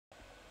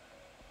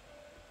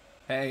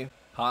Hey,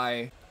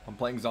 hi, I'm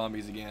playing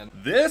zombies again.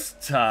 This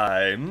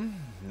time,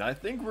 I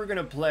think we're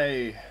gonna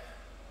play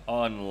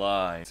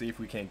online. See if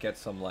we can't get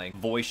some, like,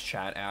 voice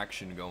chat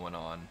action going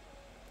on.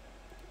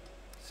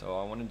 So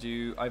I want to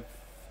do... I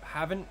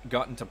haven't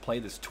gotten to play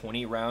this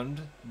 20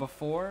 round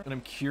before, and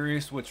I'm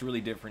curious what's really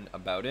different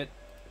about it.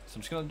 So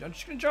I'm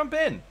just gonna jump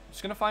in.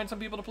 Just gonna find some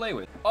people to play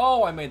with.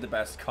 Oh, I made the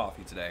best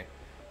coffee today.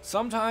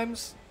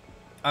 Sometimes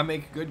I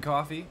make good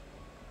coffee.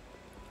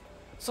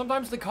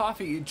 Sometimes the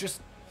coffee just...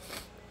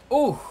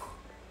 Oh,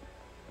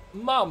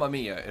 mamma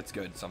mia, it's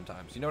good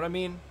sometimes. You know what I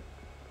mean?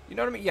 You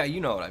know what I mean? Yeah,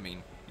 you know what I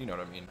mean. You know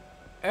what I mean.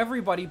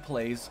 Everybody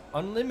plays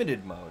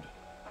unlimited mode.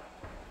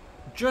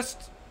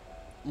 Just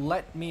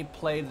let me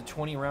play the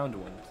 20 round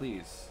one,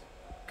 please.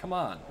 Come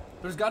on.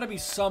 There's got to be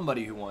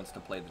somebody who wants to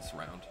play this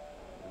round.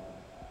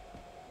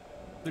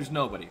 There's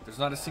nobody. There's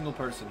not a single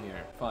person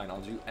here. Fine,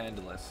 I'll do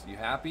endless. You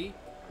happy?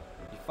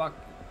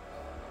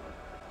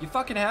 You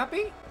fucking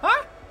happy?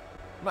 Huh?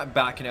 I'm not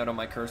backing out on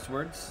my curse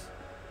words.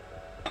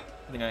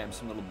 I think I am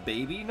some little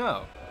baby?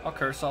 No. I'll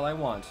curse all I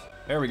want.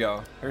 There we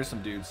go. Here's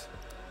some dudes.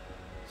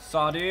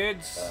 Saw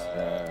dudes.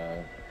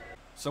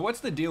 So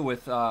what's the deal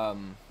with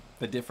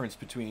the difference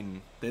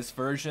between this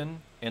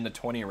version and the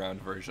 20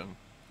 round version?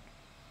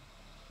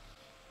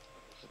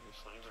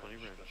 20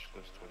 rounds, just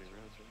goes 20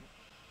 rounds,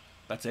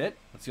 right? That's it?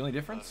 That's the only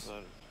difference?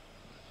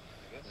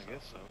 I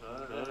guess so. I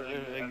don't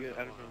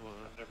know.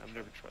 I've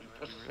never tried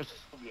 20 rounds.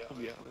 I'll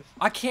be honest.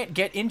 I can't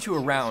get into a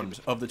round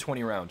of the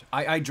 20 round.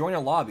 I join a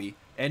lobby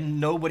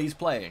and nobody's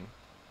playing.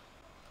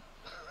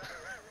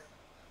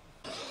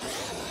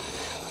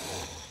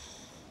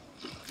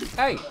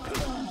 Hey!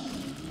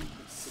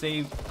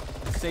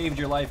 Saved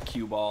your life,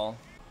 cue ball.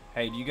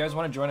 Hey, do you guys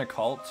want to join a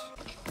cult?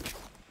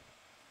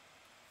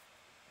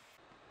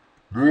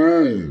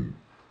 No!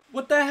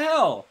 What the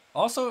hell?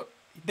 Also,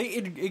 they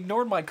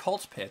ignored my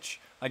cult pitch.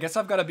 I guess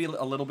I've got to be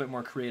a little bit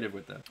more creative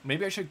with it.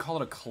 Maybe I should call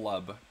it a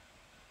club.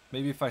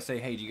 Maybe if I say,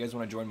 hey, do you guys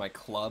want to join my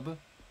club?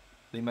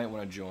 They might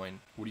want to join.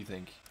 What do you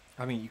think?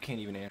 I mean, you can't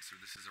even answer.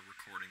 This is a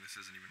recording. This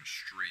isn't even a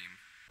stream.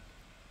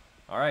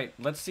 Alright,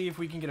 let's see if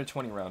we can get a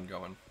 20 round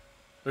going.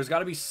 There's got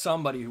to be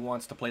somebody who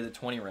wants to play the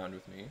 20 round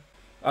with me.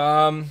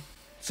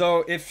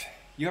 So if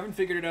you haven't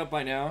figured it out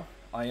by now,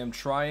 I am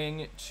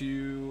trying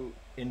to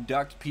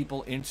induct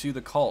people into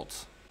the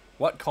cult.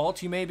 What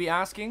cult, you may be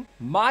asking?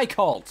 My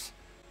cult!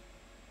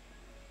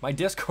 My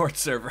Discord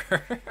server.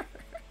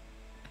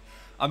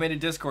 I'm in a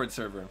Discord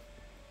server.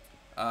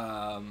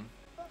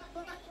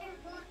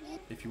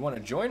 If you want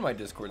to join my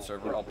Discord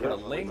server, I'll put a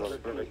link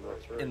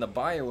in the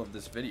bio of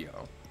this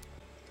video.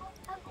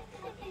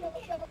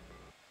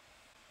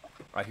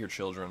 I hear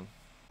children.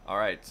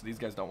 Alright, so these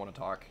guys don't want to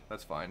talk.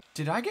 That's fine.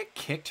 Did I get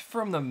kicked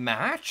from the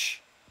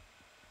match?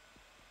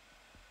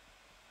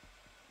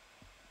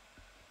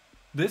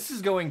 This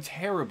is going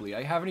terribly.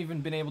 I haven't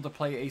even been able to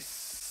play a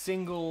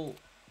single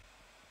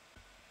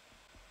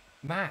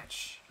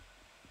match.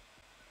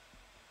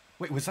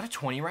 Wait, was that a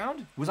 20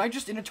 round? Was I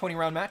just in a 20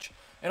 round match?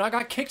 And I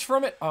got kicked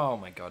from it? Oh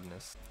my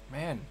goodness.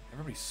 Man,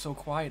 everybody's so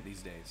quiet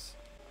these days.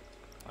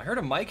 I heard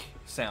a mic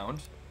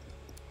sound.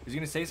 Is he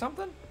gonna say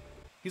something?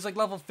 He's like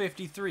level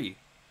 53.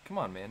 Come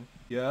on, man.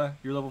 Yeah,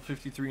 you're level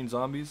 53 in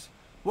zombies?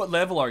 What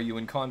level are you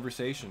in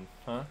conversation,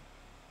 huh?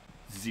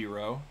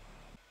 0.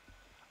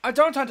 I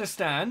don't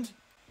understand.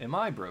 Am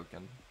I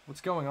broken?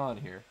 What's going on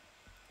here?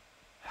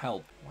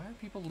 Help. Why are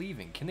people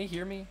leaving? Can they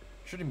hear me?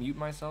 Should I mute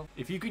myself?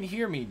 If you can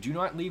hear me, do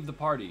not leave the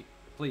party.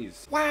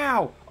 Please.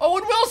 Wow!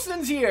 Owen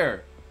Wilson's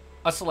here!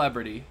 A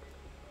celebrity.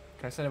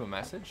 Can I send him a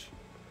message?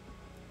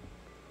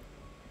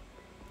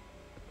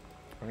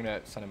 I'm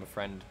gonna send him a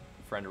friend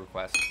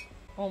request.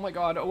 Oh my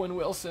god, Owen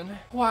Wilson.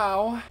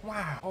 Wow.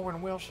 Wow.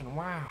 Owen Wilson,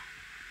 wow.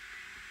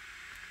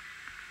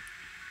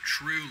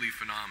 Truly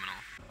phenomenal.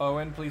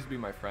 Owen, please be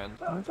my friend.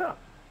 Oh, what's up?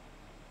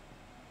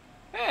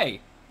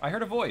 Hey! I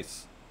heard a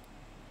voice.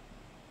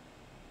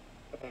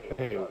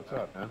 Hey, what's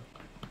up, man?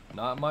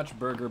 Not much,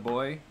 Burger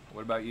Boy.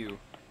 What about you?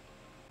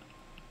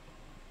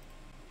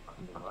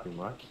 Not too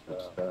much.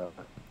 Just,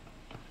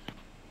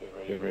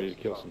 getting ready to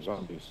kill some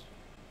zombies.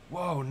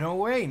 Whoa, no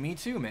way. Me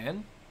too,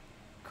 man.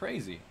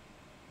 Crazy.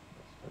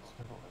 That's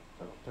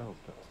dope.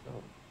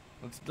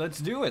 Let's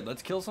do it.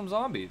 Let's kill some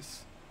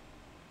zombies.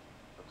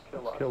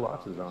 Let's kill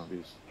lots of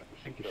zombies.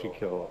 I think you should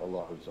kill a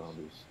lot of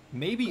zombies.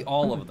 Maybe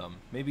all of them.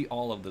 Maybe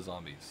all of the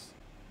zombies.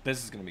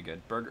 This is gonna be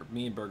good.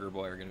 Me and Burger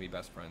Boy are gonna be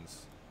best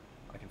friends.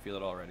 I can feel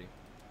it already.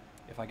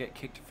 If I get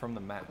kicked from the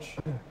match,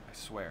 I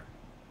swear.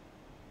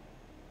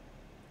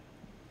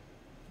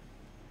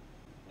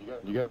 You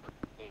got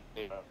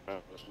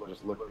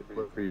just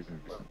look for you.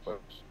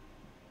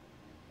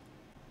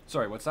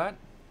 Sorry, what's that?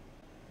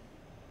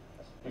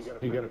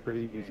 You got a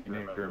pretty easy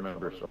name to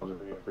remember, so I'll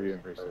just look for you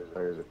and research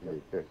players if you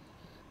need.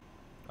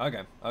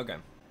 Okay, okay.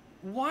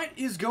 What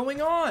is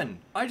going on?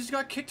 I just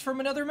got kicked from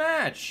another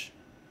match.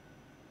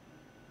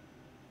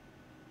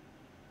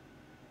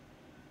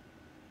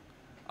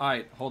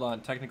 Alright, hold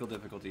on. Technical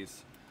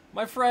difficulties.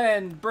 My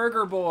friend,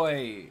 Burger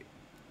Boy.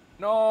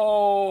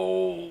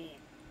 No.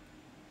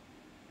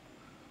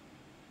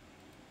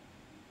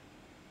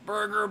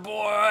 Burger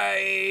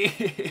Boy!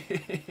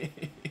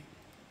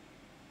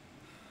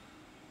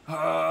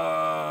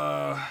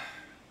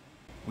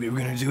 We were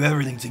gonna do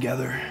everything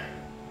together.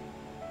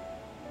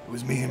 It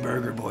was me and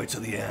Burger Boy to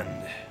the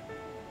end.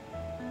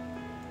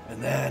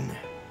 And then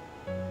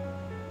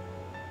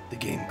the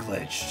game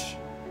glitched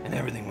and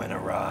everything went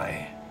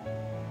awry.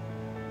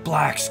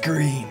 Black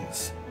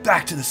screens,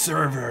 back to the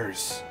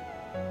servers,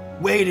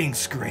 waiting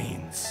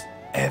screens,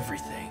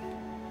 everything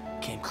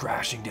came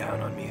crashing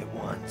down on me at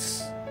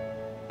once.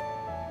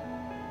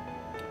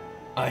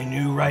 I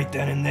knew right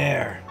then and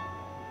there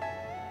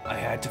I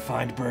had to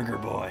find Burger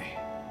Boy.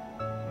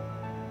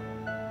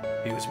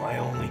 He was my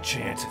only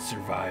chance at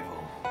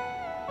survival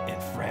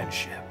and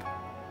friendship.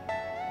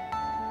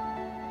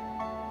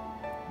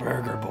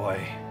 Burger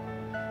Boy,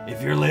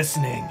 if you're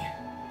listening,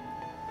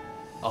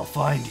 I'll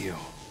find you.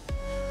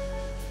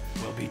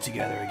 We'll be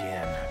together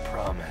again, I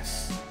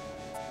promise.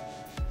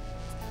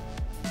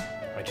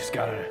 I just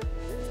gotta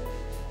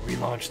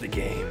relaunch the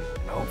game,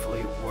 and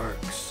hopefully it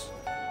works.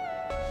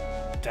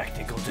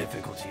 Technical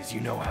difficulties, you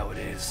know how it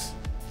is.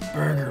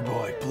 Burger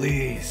Boy,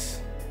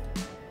 please.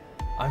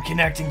 I'm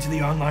connecting to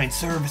the online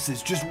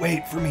services. Just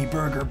wait for me,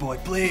 Burger Boy,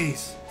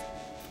 please.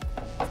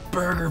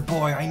 Burger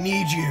Boy, I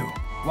need you.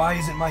 Why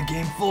isn't my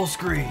game full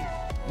screen?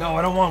 No,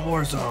 I don't want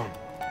Warzone.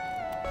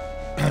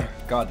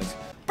 God, this...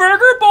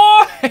 Burger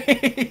Boy!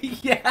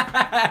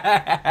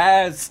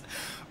 Yes!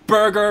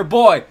 Burger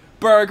Boy!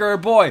 Burger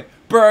Boy!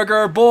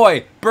 Burger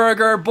Boy!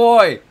 Burger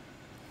Boy!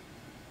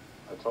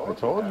 I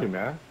told you,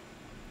 man.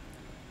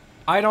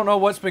 I don't know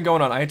what's been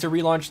going on. I had to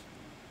relaunch...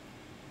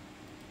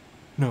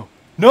 No.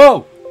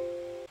 No!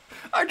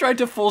 I tried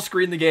to full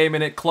screen the game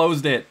and it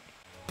closed it.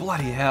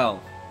 Bloody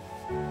hell.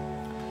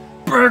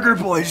 Burger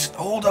Boy, just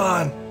hold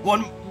on.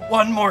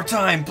 One more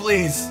time,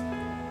 please.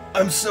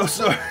 I'm so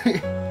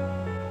sorry.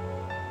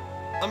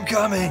 I'm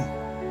coming.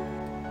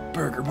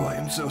 Burger Boy,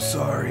 I'm so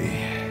sorry.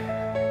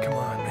 Come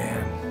on,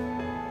 man.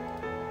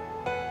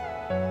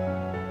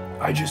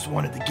 I just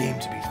wanted the game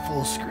to be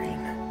full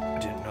screen. I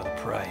didn't know the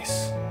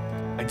price.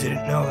 I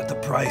didn't know that the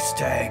price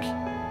tag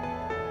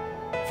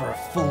for a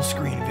full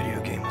screen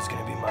video game was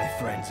going to be my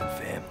friends and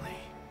family.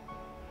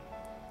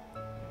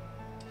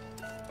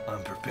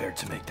 I'm prepared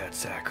to make that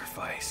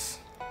sacrifice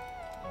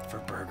for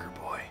Burger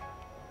Boy.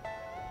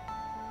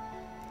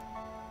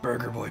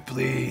 Burger Boy,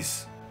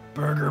 please.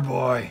 Burger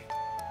Boy.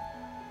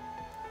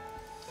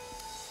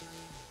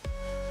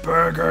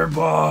 Burger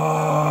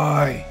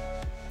Boy!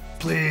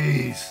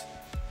 Please.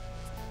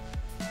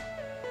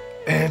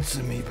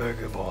 Answer me,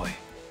 Burger Boy.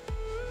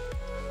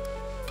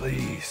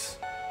 Please.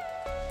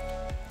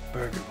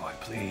 Burger Boy,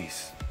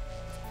 please.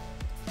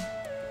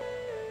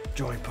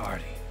 Join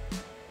party.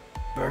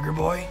 Burger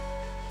Boy?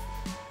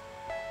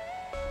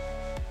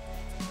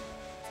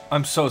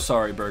 I'm so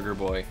sorry, Burger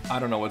Boy. I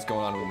don't know what's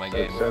going on with my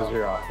game. It says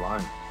you're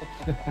offline.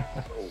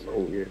 So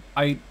weird.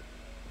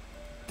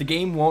 The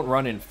game won't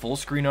run in full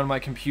screen on my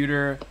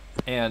computer,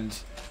 and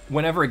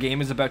whenever a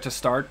game is about to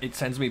start, it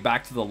sends me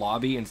back to the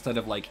lobby instead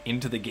of like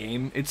into the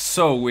game. It's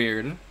so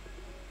weird.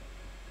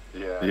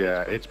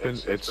 Yeah, it's been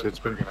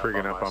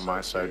freaking up on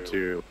my side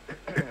too.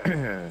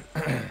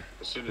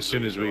 As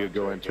soon as we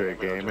go into a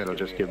game, it'll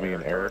just give me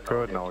an error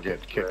code, and I'll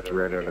get kicked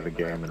right out of the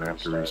game and have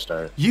to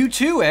restart. You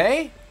too,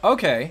 eh?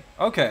 Okay,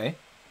 okay.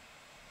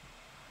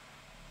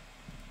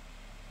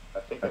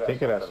 I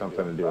think it has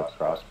something to do with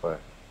crossplay.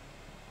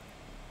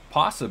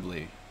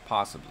 Possibly,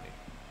 possibly.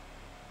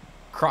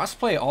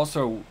 Crossplay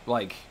also,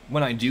 like,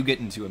 when I do get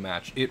into a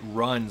match, it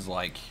runs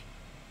like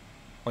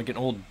an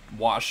old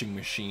washing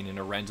machine in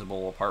a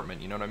rentable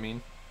apartment, you know what I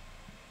mean?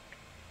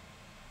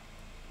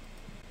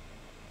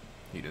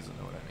 He doesn't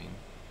know what I mean.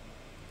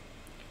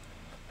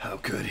 How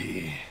could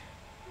he?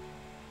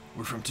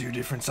 We're from two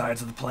different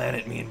sides of the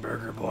planet, me and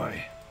Burger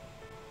Boy.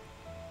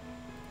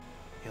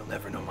 He'll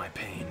never know my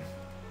pain.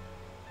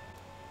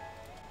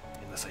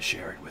 Unless I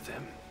share it with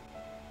him.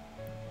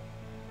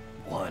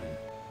 One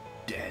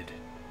dead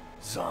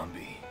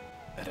zombie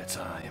at a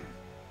time.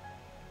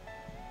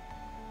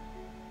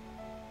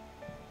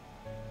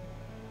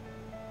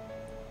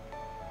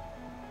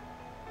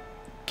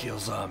 Kill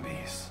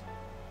zombies.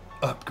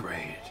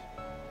 Upgrade.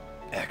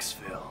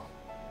 Exfil.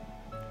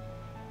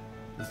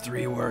 The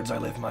 3 words I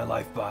live my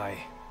life by.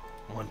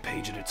 1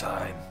 page at a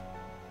time.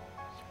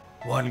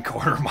 1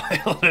 quarter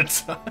mile at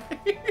a time.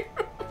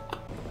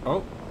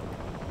 Oh.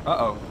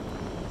 Uh-oh.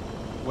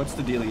 What's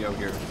the dealio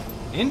here?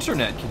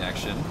 Internet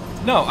connection?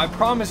 No, I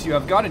promise you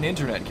I've got an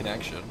internet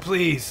connection.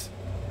 Please.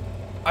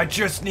 I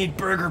just need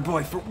Burger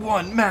Boy for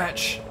 1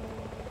 match.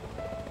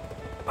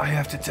 I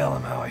have to tell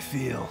him how I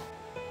feel.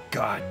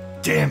 God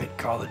damn it,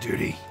 Call of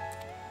Duty.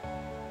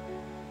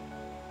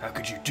 How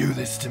could you do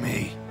this to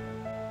me?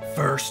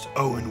 First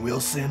Owen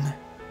Wilson,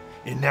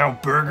 and now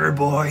Burger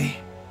Boy?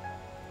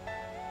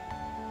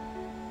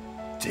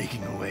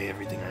 Taking away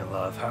everything I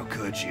love, how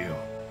could you?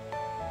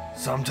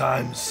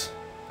 Sometimes,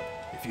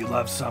 if you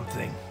love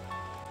something,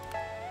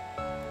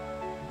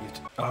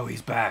 oh,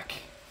 he's back.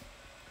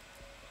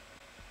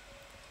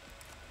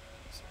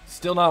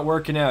 Still not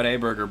working out, eh,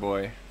 Burger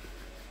Boy?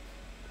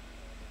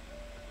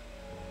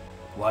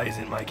 Why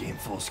isn't my game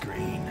full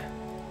screen?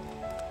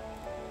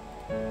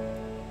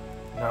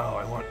 No,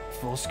 I want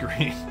full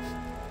screen.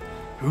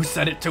 Who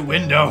set it to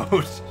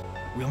Windows?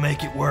 We'll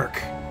make it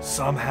work,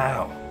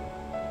 somehow.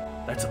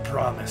 That's a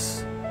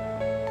promise.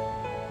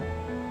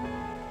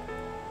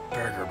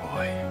 Burger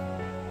Boy.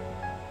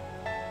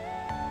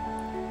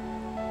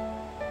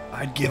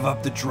 I'd give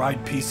up the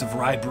dried piece of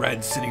rye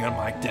bread sitting on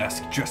my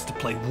desk just to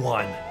play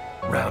one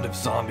round of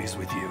zombies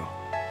with you.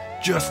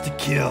 Just to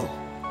kill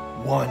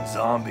one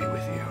zombie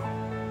with you.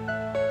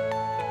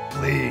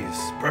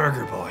 Please,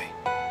 Burger Boy.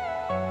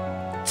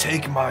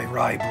 Take my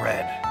rye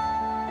bread.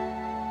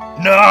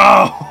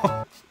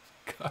 No!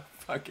 God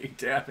fucking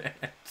damn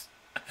it.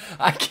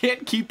 I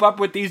can't keep up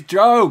with these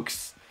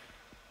jokes.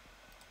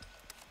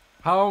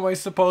 How am I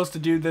supposed to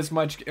do this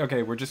much?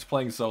 Okay, we're just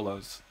playing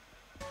solos.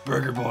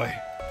 Burger Boy.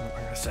 I'm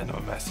gonna send him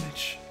a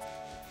message.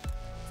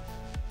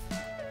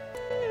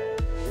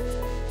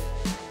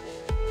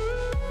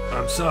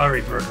 I'm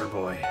sorry, Burger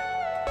Boy.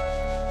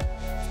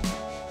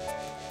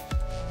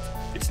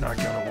 It's not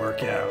gonna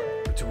work out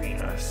between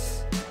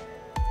us.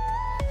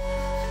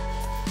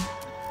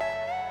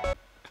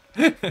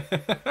 Maybe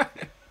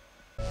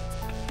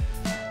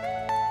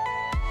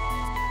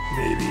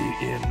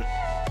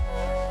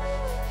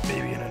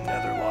in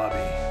another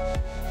lobby.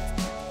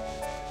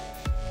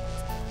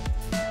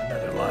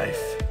 Another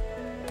life.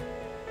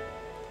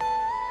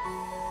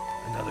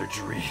 Another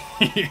dream.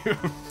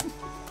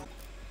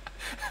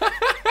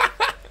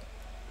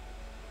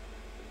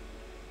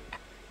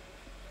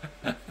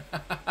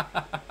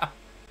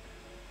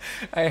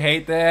 I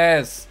hate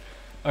this.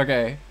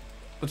 Okay,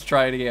 let's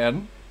try it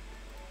again.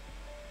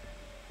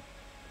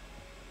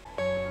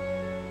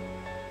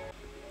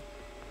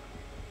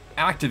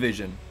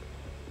 Activision.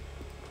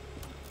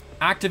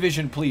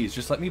 Activision, please,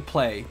 just let me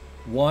play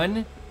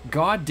one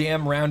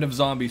goddamn round of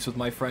zombies with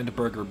my friend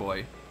Burger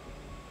Boy.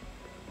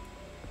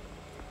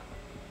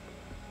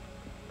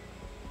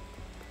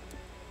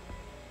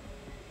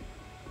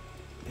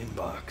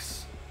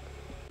 Inbox.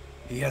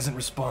 He hasn't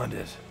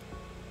responded.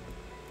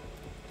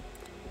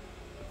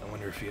 I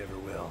wonder if he ever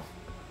will.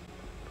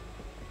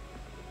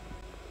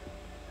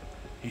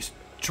 He's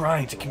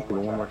trying to...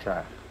 One more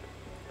try.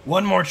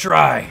 One more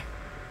try.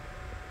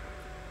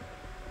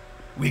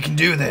 We can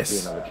do Do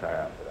this. another try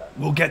after that.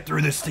 We'll get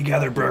through this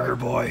together, Burger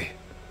Boy.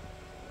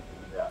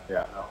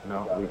 Yeah.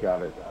 No, we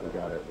got it. We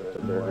got it. With the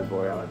Burger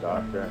Boy and the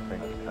doctor, I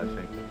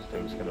think this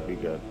thing's gonna be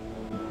good.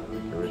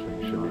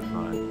 Everything should be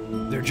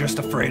fine. They're just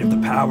afraid of the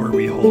power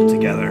we hold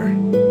together.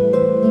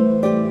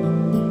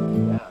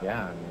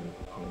 Yeah, I mean,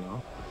 you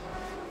know.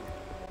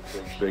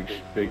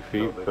 Big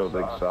feet fill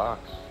big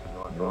socks.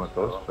 You know what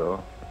those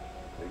fill?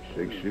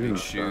 Big shoes. Big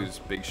shoes,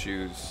 big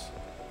shoes.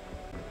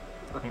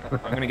 I'm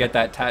gonna get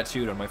that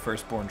tattooed on my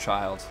firstborn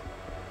child.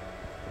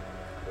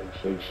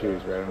 Big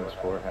shoes right on his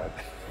forehead.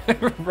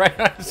 Right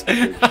on his...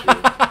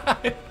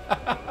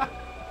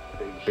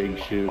 Big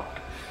shoe.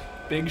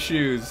 Big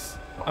shoes.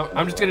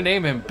 I'm just gonna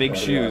name him Big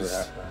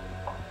Shoes.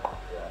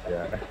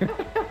 Yeah.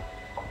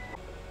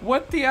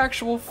 What the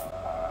actual...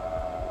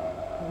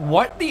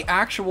 What the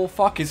actual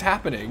fuck is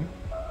happening?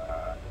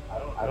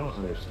 I don't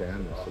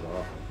understand this at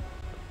all.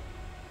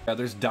 Yeah,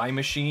 there's Die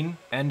Machine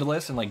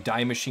Endless and like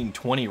Die Machine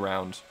 20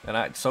 round,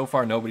 and so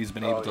far nobody's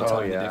been able to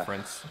tell me the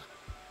difference.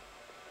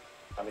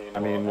 I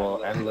mean,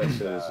 well,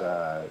 Endless is,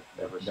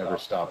 it never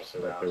stops,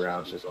 like the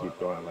rounds just keep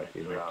going, like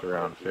you make to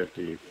round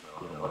 50, you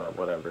know,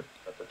 whatever.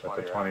 But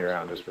the 20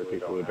 round is for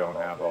people who don't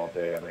have all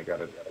day and they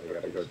gotta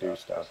go do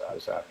stuff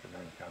this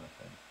afternoon kind of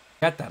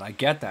thing. I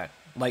get that.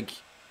 Like,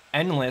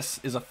 Endless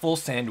is a full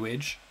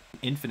sandwich,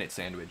 infinite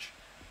sandwich.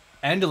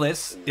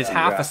 Endless is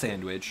half a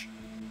sandwich,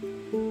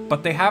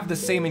 but they have the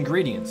same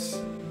ingredients.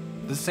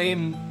 The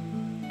same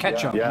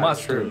ketchup,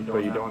 mustard. True,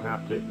 but you don't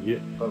have to,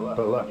 but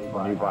look,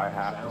 when you buy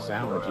half the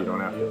sandwich, you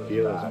don't have to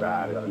feel as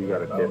bad if you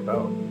gotta dip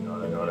out,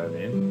 you know what I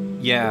mean?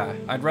 Yeah,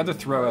 I'd rather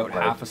throw out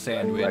half a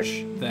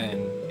sandwich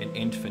than an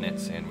infinite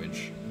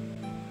sandwich.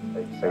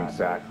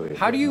 Exactly.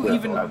 How do you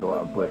even...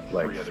 With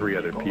like 3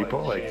 other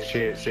people, like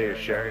say you're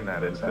sharing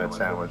that infinite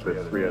sandwich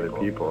with 3 other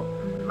people,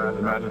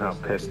 imagine how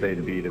pissed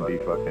they'd be to be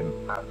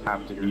fucking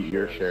have to eat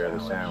your share of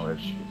the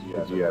sandwich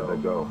because you had to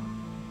go.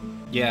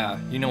 Yeah,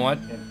 you know what?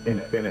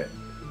 Infinite.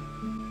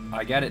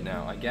 I get it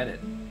now, I get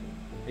it.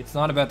 It's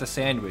not about the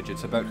sandwich,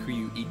 it's about who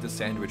you eat the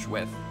sandwich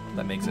with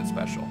that makes it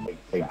special.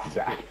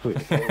 Exactly.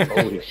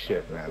 Holy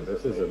shit, man,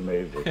 this is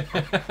amazing.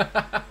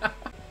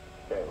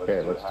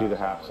 Okay, let's do the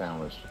half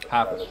sandwich.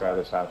 Let's try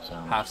this half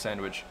sandwich. Half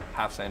sandwich.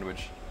 Half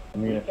sandwich. I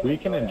mean, if we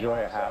can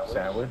enjoy a half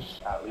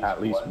sandwich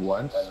at least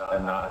once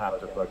and not have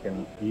to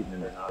fucking eat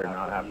or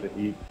not have to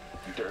eat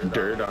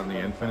dirt on the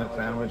infinite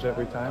sandwich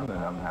every time, then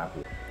I'm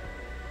happy.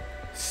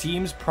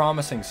 Seems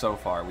promising so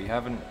far. We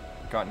haven't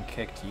gotten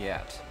kicked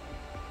yet.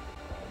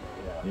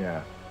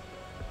 Yeah.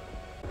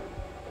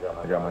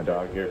 I got my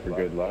dog here for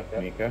good luck,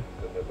 Mika,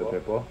 the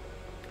pit bull.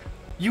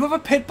 You have a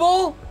pit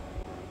bull?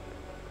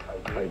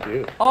 I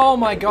do. Oh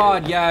my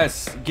god,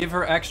 yes. Give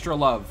her extra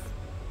love.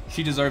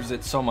 She deserves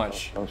it so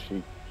much. Oh,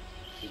 she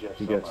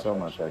gets so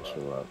much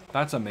extra love.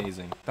 That's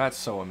amazing. That's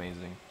so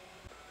amazing.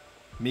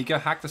 Mika,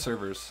 hack the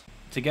servers.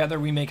 Together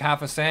we make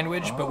half a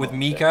sandwich, but with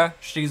Mika,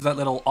 she's that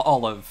little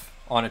olive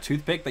on a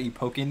toothpick that you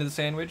poke into the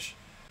sandwich.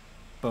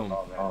 Boom.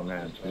 Oh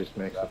man, it just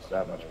makes it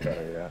that much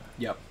better, yeah.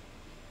 Yep.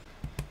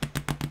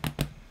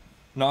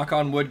 Knock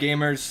on wood,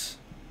 gamers.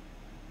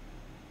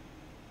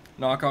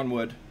 Knock on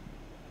wood.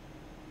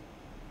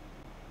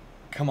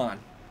 Come on.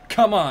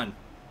 Come on.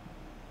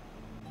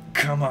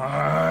 Come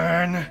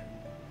on.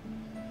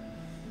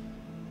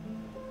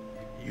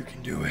 You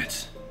can do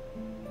it.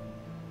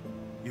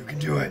 You can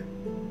do it.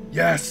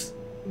 Yes.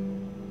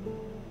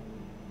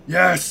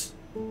 Yes.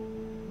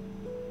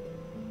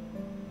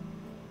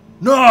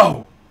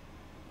 No.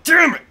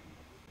 Damn it.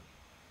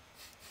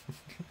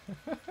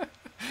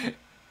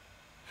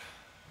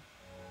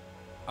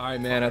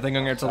 Alright, man, I think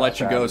I'm going to have to let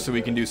you go so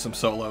we can do some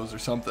solos or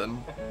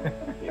something.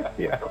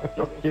 Yeah,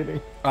 no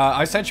kidding.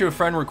 I sent you a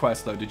friend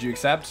request, though. Did you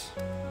accept?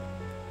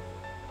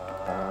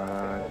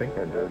 I think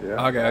I did,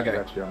 yeah. Okay, okay. I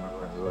got you on my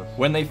friends list.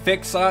 When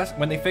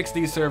they fix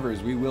these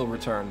servers, we will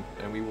return,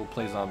 and we will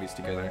play zombies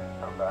together.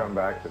 Come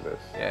back to this.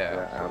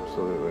 Yeah.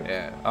 Absolutely.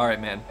 Yeah. Alright,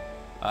 man.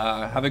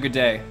 Have a good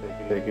day.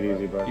 Take it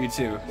easy, bud. You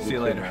too. See you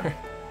later. Man.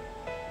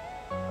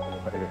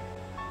 Later.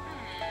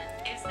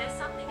 Is there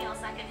something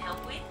else I can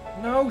help with?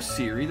 No,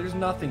 Siri, there's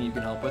nothing you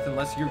can help with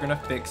unless you're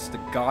gonna fix the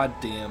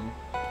goddamn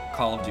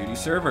Call of Duty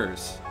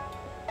servers.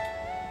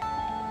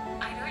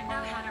 I don't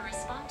know how to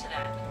respond to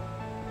that.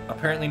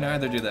 Apparently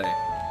neither do they.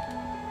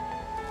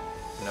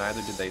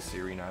 Neither did they,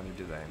 Siri, neither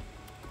do they.